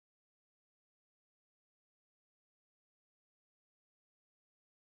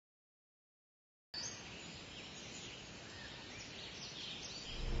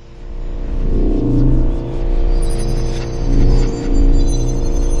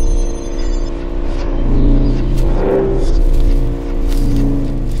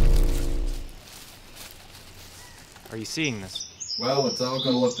seeing this? Well, it's all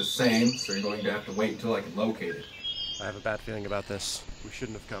gonna look the same, so you're going to have to wait until I can locate it. I have a bad feeling about this. We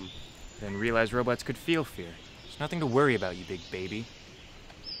shouldn't have come. Then realize robots could feel fear. There's nothing to worry about, you big baby.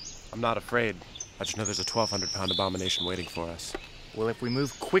 I'm not afraid. I just know there's a 1,200-pound abomination waiting for us. Well, if we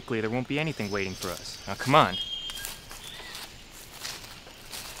move quickly, there won't be anything waiting for us. Now, come on.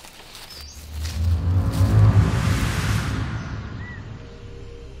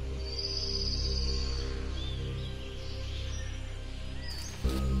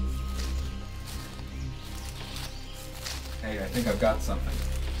 Hey, I think I've got something.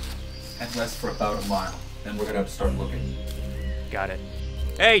 Head west for about a mile, then we're gonna have to start looking. Got it.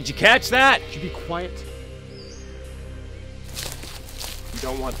 Hey, did you catch that? Should you be quiet? We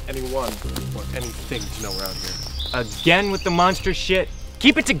don't want anyone or anything to know around here. Again with the monster shit?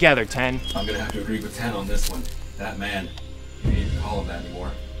 Keep it together, 10. I'm gonna have to agree with 10 on this one. That man, you can't even call him that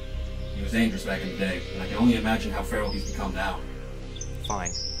anymore. He was dangerous back in the day, and I can only imagine how feral he's become now.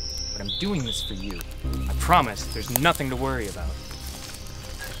 Fine. But I'm doing this for you. I promise there's nothing to worry about.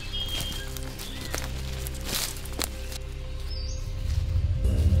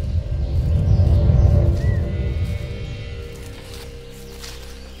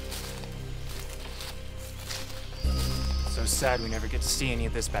 So sad we never get to see any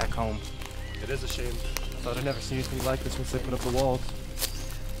of this back home. It is a shame. I thought I'd never seen anything like this once they put up the walls.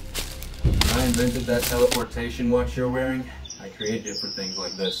 When I invented that teleportation watch you're wearing, I created it for things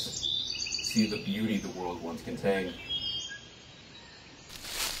like this. See the beauty the world once contained.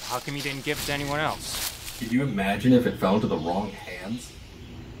 How come you didn't give it to anyone else? Could you imagine if it fell into the wrong hands?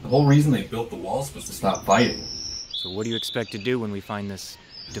 The whole reason they built the walls was to stop fighting. So what do you expect to do when we find this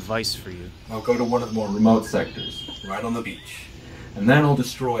device for you? I'll go to one of the more remote sectors, right on the beach. And then I'll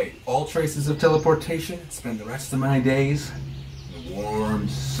destroy all traces of teleportation and spend the rest of my days in the warm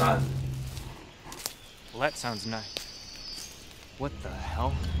sun. Well, that sounds nice. What the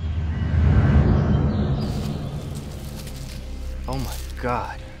hell? Oh my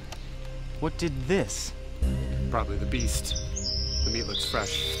god. What did this? Probably the beast. The meat looks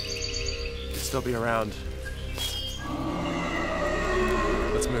fresh. Could still be around.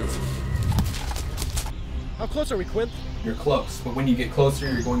 Let's move. How close are we, Quint? You're close, but when you get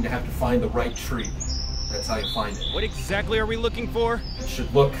closer, you're going to have to find the right tree. That's how you find it. What exactly are we looking for? It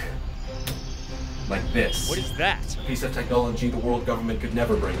should look like this. What is that? A piece of technology the world government could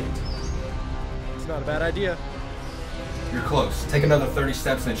never bring it. It's not a bad idea. You're close. Take another 30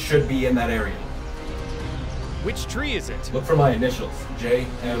 steps and it should be in that area. Which tree is it? Look for my initials,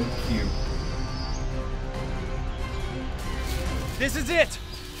 JMQ. This is it!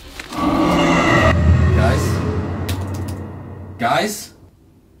 Guys? Guys?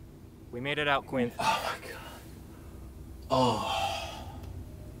 We made it out, Quinn. Oh my god. Oh.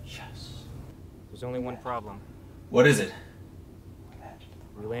 Yes. There's only one problem. What is it?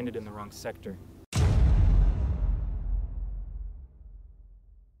 We landed in the wrong sector.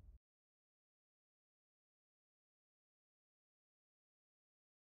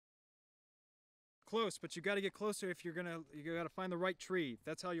 Close, but you gotta get closer if you gotta find the right tree.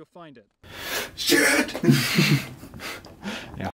 That's how you'll find it. Shit!